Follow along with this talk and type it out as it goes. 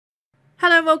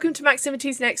Hello and welcome to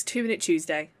Maximity's next 2-Minute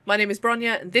Tuesday. My name is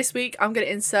Bronya and this week I'm going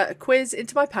to insert a quiz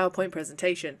into my PowerPoint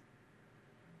presentation.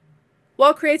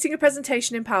 While creating a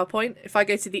presentation in PowerPoint, if I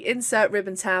go to the Insert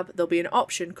ribbon tab, there'll be an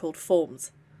option called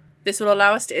Forms. This will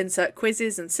allow us to insert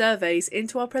quizzes and surveys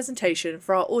into our presentation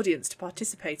for our audience to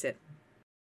participate in.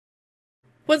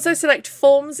 Once I select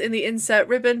Forms in the Insert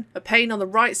ribbon, a pane on the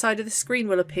right side of the screen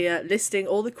will appear listing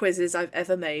all the quizzes I've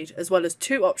ever made, as well as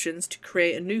 2 options to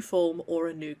create a new form or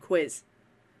a new quiz.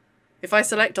 If I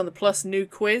select on the plus New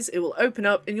Quiz, it will open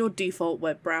up in your default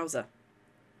web browser.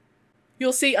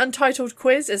 You'll see Untitled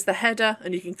Quiz as the header,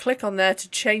 and you can click on there to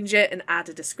change it and add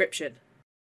a description.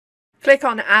 Click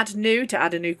on Add New to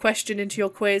add a new question into your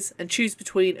quiz, and choose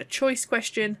between a choice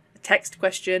question, a text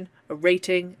question, a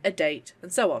rating, a date,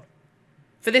 and so on.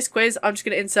 For this quiz, I'm just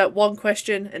going to insert one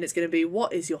question, and it's going to be,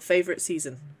 what is your favourite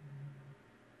season?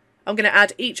 I'm going to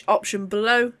add each option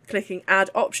below, clicking Add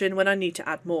Option when I need to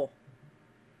add more.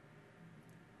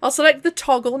 I'll select the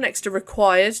toggle next to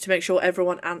Required to make sure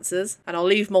everyone answers, and I'll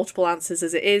leave multiple answers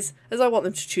as it is, as I want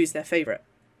them to choose their favourite.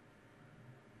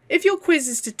 If your quiz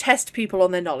is to test people on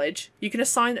their knowledge, you can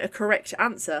assign a correct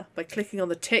answer by clicking on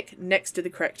the tick next to the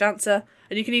correct answer,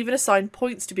 and you can even assign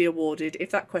points to be awarded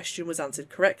if that question was answered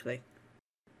correctly.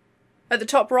 At the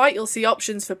top right, you'll see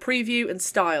options for Preview and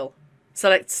Style.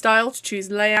 Select Style to choose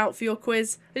Layout for your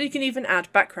quiz, and you can even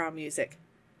add background music.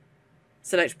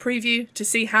 Select Preview to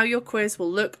see how your quiz will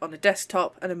look on a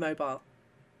desktop and a mobile.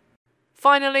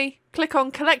 Finally, click on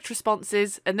Collect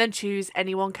Responses and then choose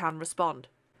Anyone Can Respond.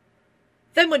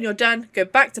 Then when you're done, go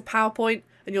back to PowerPoint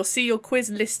and you'll see your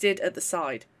quiz listed at the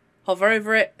side. Hover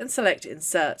over it and select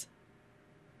Insert.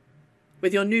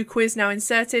 With your new quiz now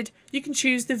inserted, you can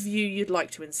choose the view you'd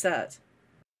like to insert.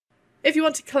 If you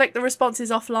want to collect the responses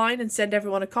offline and send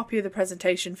everyone a copy of the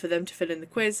presentation for them to fill in the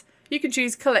quiz, you can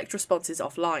choose Collect Responses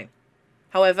Offline.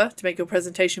 However, to make your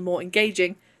presentation more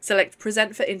engaging, select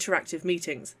Present for Interactive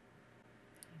Meetings.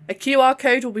 A QR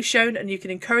code will be shown and you can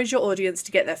encourage your audience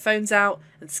to get their phones out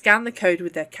and scan the code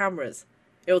with their cameras.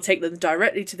 It will take them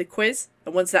directly to the quiz,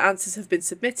 and once their answers have been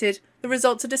submitted, the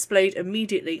results are displayed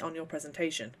immediately on your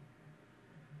presentation.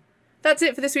 That's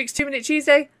it for this week's 2-Minute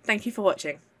Tuesday. Thank you for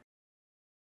watching.